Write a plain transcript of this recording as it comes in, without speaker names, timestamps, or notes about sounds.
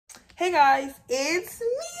Hey guys, it's me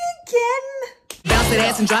again. Bounce that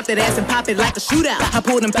ass and drop that ass and pop it like a shootout. I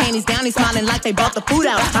pull them panties down, they smiling like they brought the food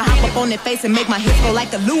out. I hop up on their face and make my hips go like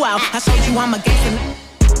the luau. I showed you I'm a gangster.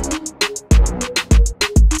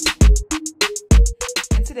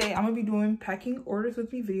 And today I'm gonna be doing packing orders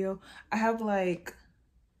with me video. I have like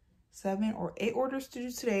 7 or 8 orders to do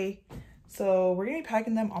today. So we're gonna be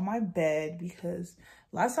packing them on my bed because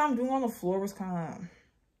last time doing on the floor was kind of,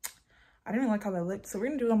 I didn't like how that looked. So we're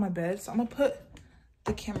gonna do it on my bed. So I'm gonna put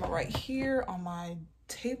the camera right here on my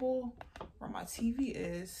table where my TV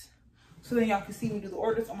is, so then y'all can see me do the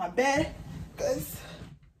orders on my bed. Cause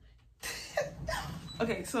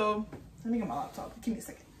okay, so let me get my laptop. Give me a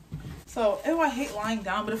second. So I hate lying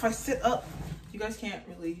down, but if I sit up, you guys can't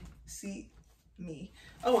really see me.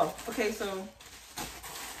 Oh well. Okay, so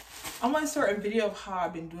I'm gonna start a video of how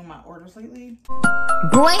I've been doing my orders lately.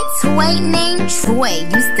 Boy toy named Troy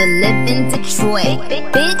used to live in Detroit.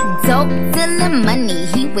 Big dope dealing money,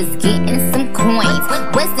 he was getting some coins.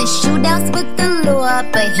 Wasn't shootouts with the law,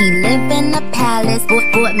 but he lived in a palace.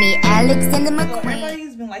 Bought me Alexander McQueen. So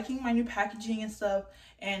everybody's been liking my new packaging and stuff,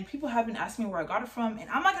 and people have been asking me where I got it from. And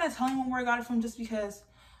I'm not gonna tell anyone where I got it from just because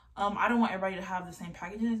I don't want everybody to have the same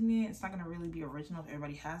packaging as me. It's not gonna really be original if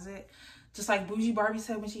everybody has it. Just like Bougie Barbie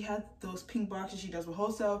said when she had those pink boxes she does with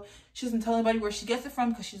wholesale, she doesn't tell anybody where she gets it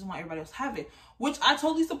from because she doesn't want everybody else to have it, which I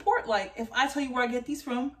totally support. Like, if I tell you where I get these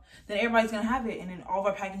from, then everybody's gonna have it, and then all of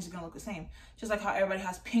our packaging is gonna look the same. Just like how everybody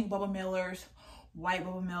has pink bubble mailers, white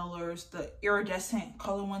bubble mailers, the iridescent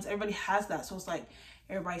color ones, everybody has that. So it's like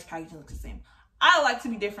everybody's packaging looks the same. I like to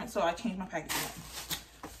be different, so I changed my packaging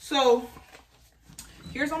up. So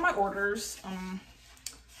here's all my orders.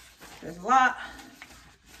 There's a lot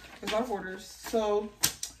of orders. So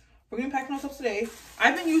we're gonna pack those up today.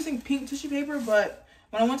 I've been using pink tissue paper, but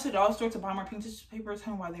when I went to the dollar store to buy more pink tissue paper,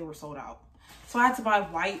 tell me why they were sold out. So I had to buy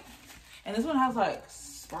white, and this one has like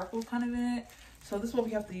sparkles kind of in it. So this is what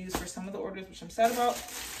we have to use for some of the orders, which I'm sad about.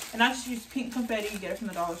 And I just use pink confetti, get it from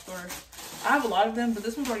the dollar store. I have a lot of them, but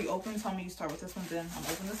this one's already open, so I'm gonna start with this one, then I'm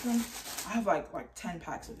open this one. I have like 10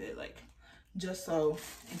 packs of it, like just so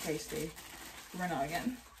in case they run out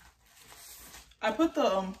again. I put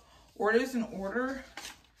the orders in order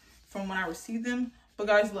from when I received them, but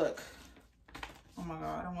guys, look. Oh my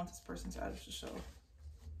god, I don't want this person's address to show.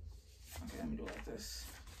 Okay, let me do it like this.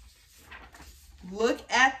 Look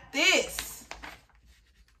at this.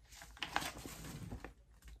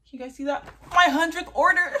 Can you guys see that? My 100th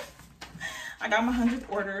order. I got my 100th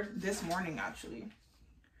order this morning actually,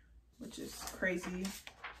 which is crazy.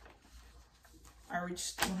 I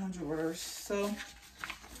reached 100 orders, so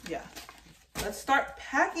yeah. Let's start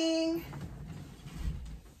packing.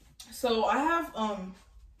 So I have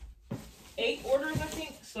 8 orders, I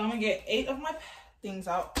think. So I'm gonna get 8 of my things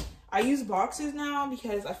out. I use boxes now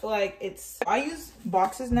because I feel like I use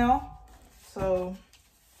boxes now. So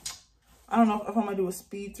I don't know if I'm gonna do a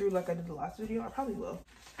speed through like I did the last video. I probably will.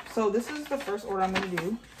 So this is the first order I'm gonna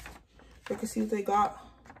do. You can see what they got.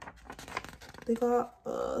 They got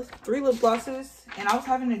 3 lip glosses, and I was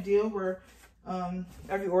having a deal where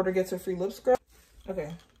every order gets a free lip scrub.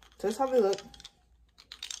 Okay, so that's how they look.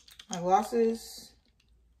 My glosses.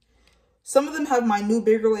 Some of them have my new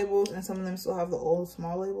bigger labels, and some of them still have the old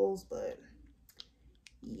small labels, but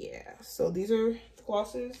yeah. So these are the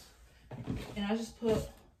glosses, and I just put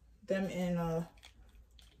them in a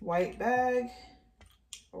white bag,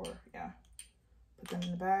 or yeah, put them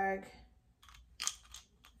in the bag,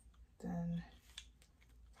 then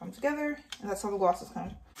come together, and that's how the glosses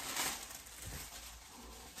come.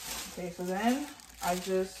 Okay, so then I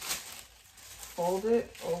just fold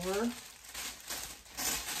it over,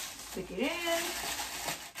 stick it in.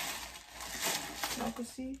 Y'all can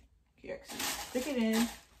see? Yeah, stick it in.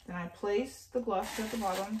 Then I place the gloss at the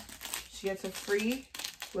bottom. She gets a free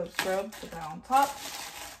lip scrub. Put that on top.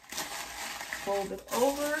 Fold it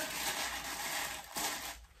over.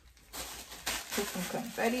 Put some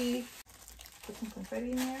confetti. Put some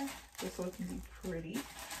confetti in there just so it can be pretty.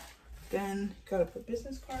 Then gotta put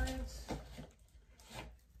business cards.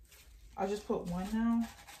 I just put 1 now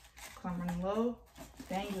because I'm running low.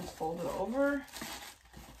 Then you just fold it over,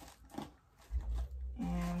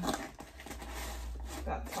 and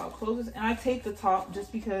that's how it closes. And I tape the top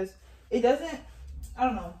just because it doesn't, I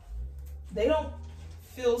don't know, they don't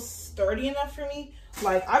feel sturdy enough for me.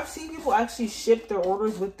 Like, I've seen people actually ship their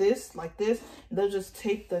orders with this, like this, and they'll just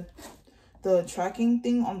tape the tracking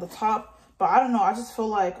thing on the top. But I don't know, I just feel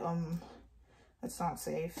like it's not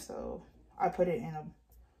safe, so I put it in a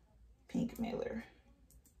pink mailer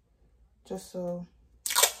just so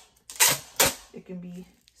it can be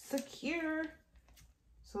secure.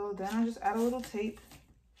 So then I just add a little tape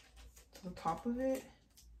to the top of it.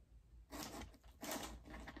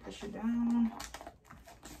 Push it down.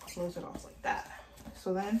 Close it off like that.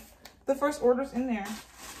 So then the first order's in there.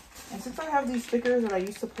 And since I have these stickers that I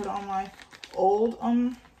used to put on my old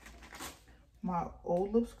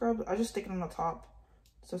lip scrub, I just stick it on the top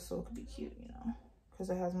just so it could be cute, you know, because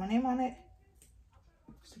it has my name on it.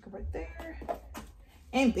 Stick it right there.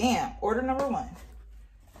 And bam, order number 1.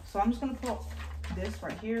 So I'm just gonna put this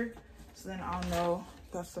right here so then I'll know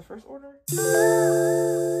that's the first order.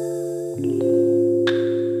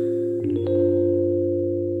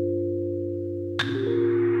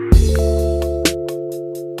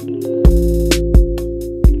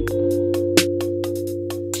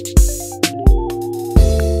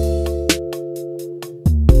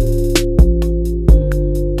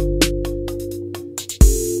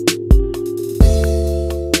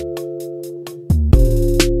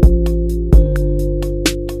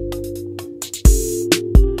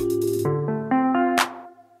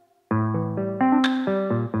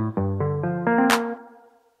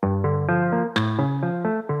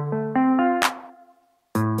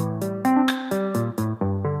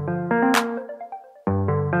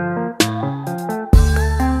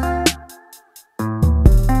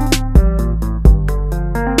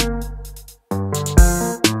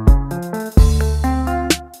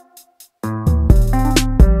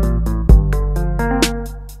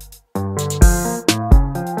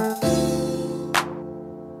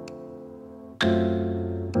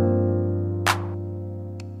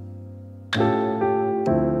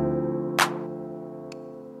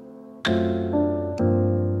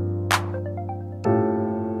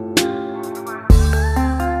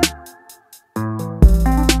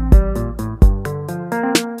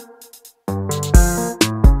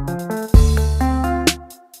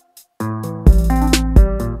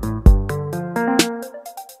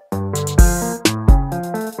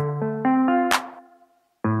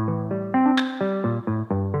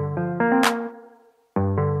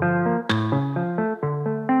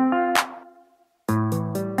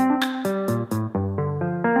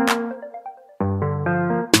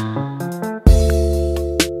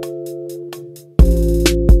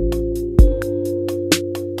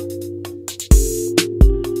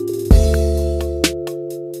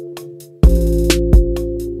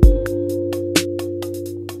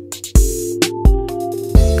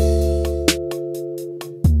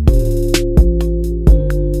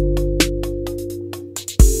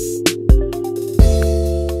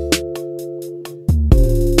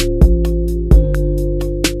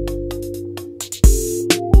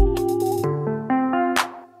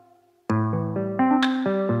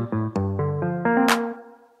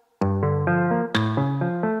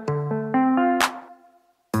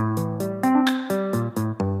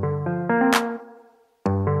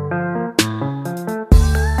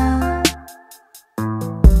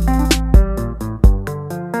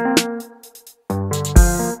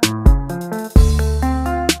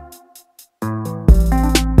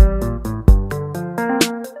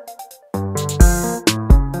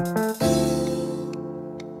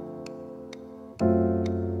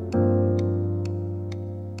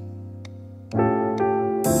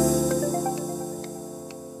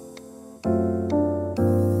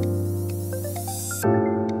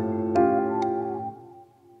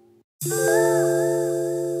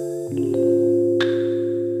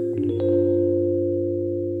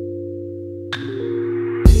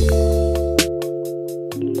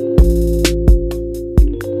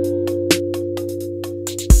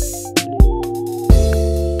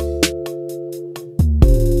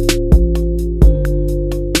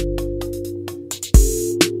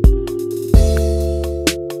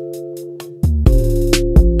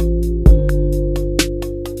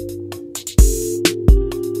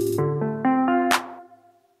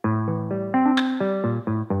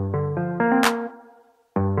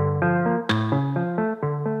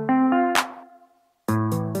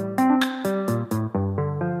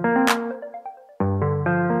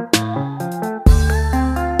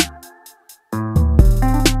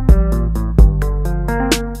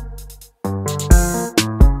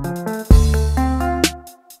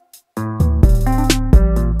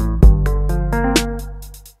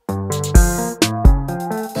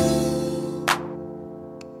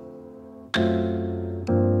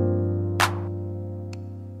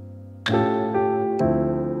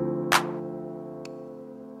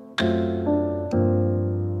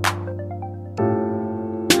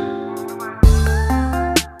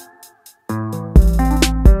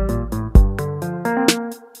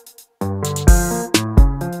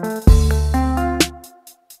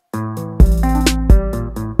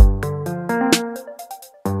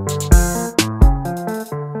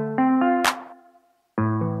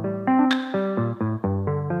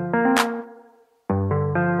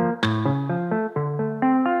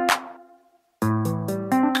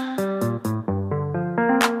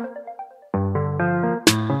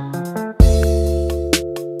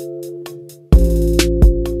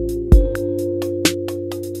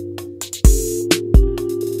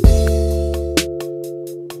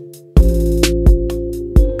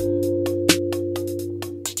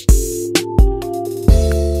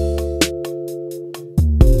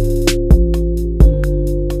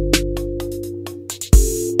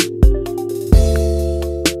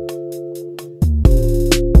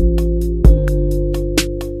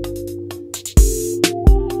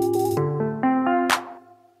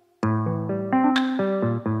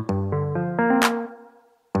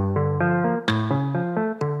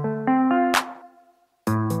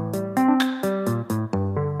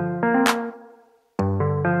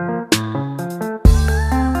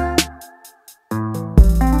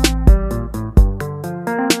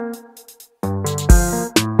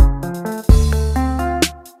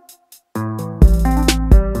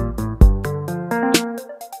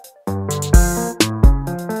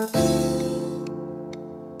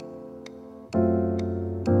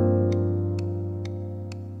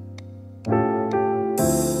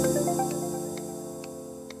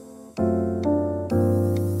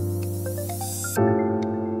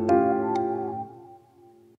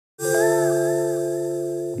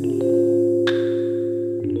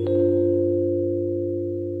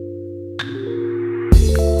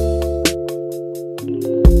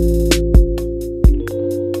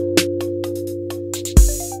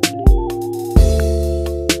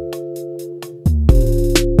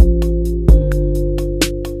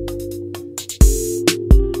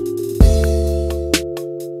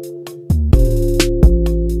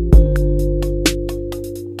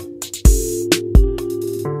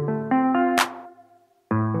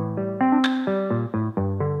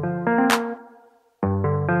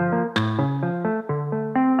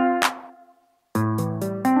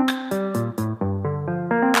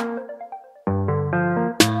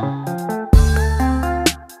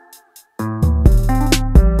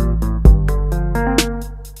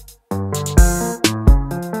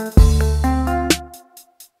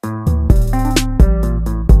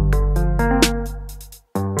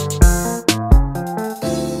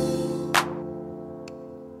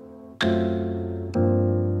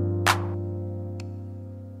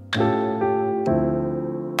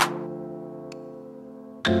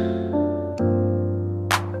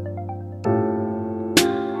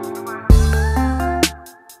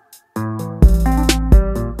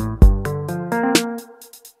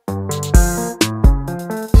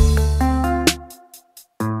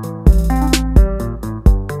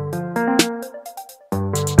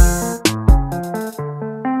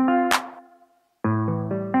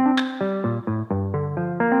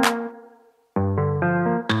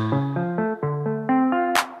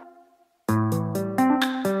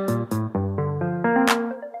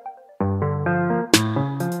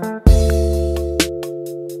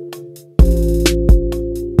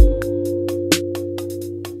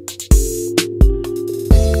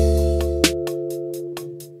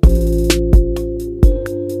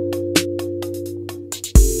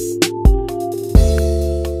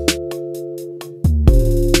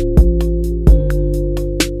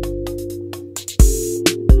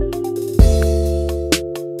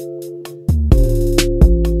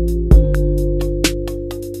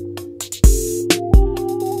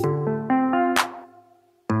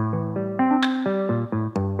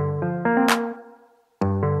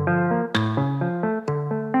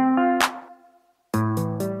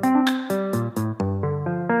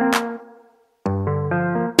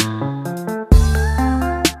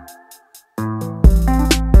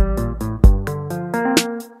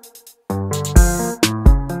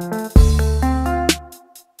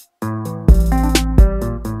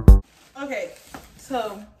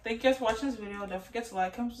 guys for watching this video. Don't forget to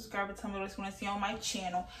like, comment, subscribe, and tell me what you want to see on my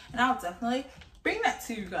channel, and I'll definitely bring that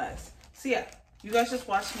to you guys. So yeah, you guys just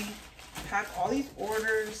watch me pack all these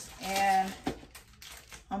orders, and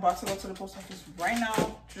I'm about to go to the post office right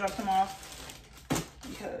now to drop them off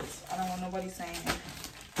because I don't want nobody saying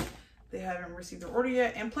they haven't received their order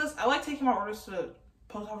yet. And plus, I like taking my orders to the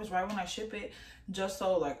post office right when I ship it, just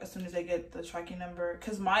so like as soon as they get the tracking number,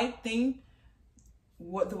 because my thing,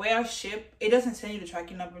 the way I ship, it doesn't send you the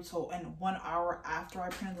tracking number until 1 hour after I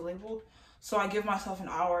printed the label. So I give myself an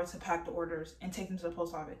hour to pack the orders and take them to the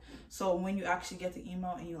post office. So when you actually get the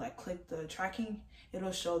email and you like click the tracking,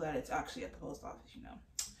 it'll show that it's actually at the post office, you know.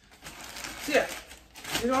 So yeah,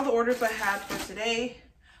 these are all the orders I had for today.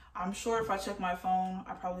 I'm sure if I check my phone,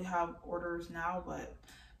 I probably have orders now, but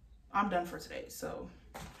I'm done for today. So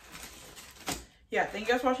yeah, thank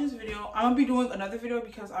you guys for watching this video. I'm gonna be doing another video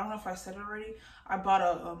because I don't know if I said it already. I bought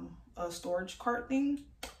a storage cart thing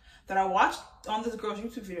that I watched on this girl's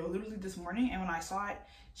YouTube video literally this morning, and when I saw it,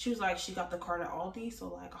 she was like, she got the cart at Aldi. So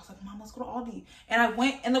like I was like, Mom, let's go to Aldi. And I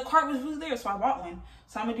went and the cart was really there, so I bought one.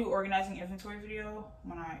 So I'm gonna do organizing inventory video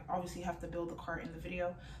when I obviously have to build the cart in the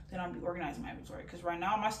video. Then I'll be organizing my inventory, because right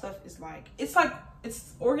now my stuff is like it's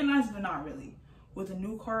organized but not really. With a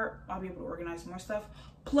new cart, I'll be able to organize more stuff.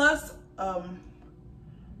 Plus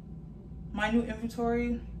my new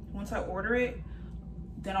inventory, once I order it,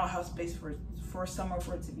 then I'll have space for somewhere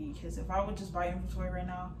for it to be. Because if I would just buy inventory right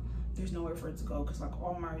now, there's nowhere for it to go, because like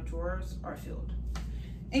all my drawers are filled.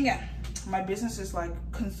 And yeah, my business is like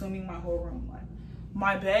consuming my whole room. Like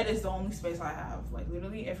my bed is the only space I have. Like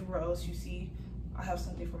literally everywhere else you see, I have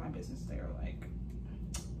something for my business there. Like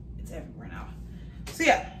it's everywhere now. So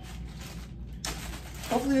yeah,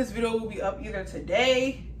 hopefully this video will be up either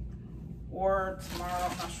today or tomorrow.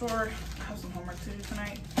 I'm not sure. I have some homework to do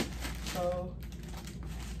tonight, so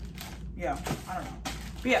yeah, I don't know.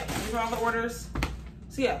 But yeah, these are all the orders.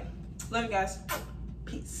 So yeah, love you guys.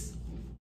 Peace.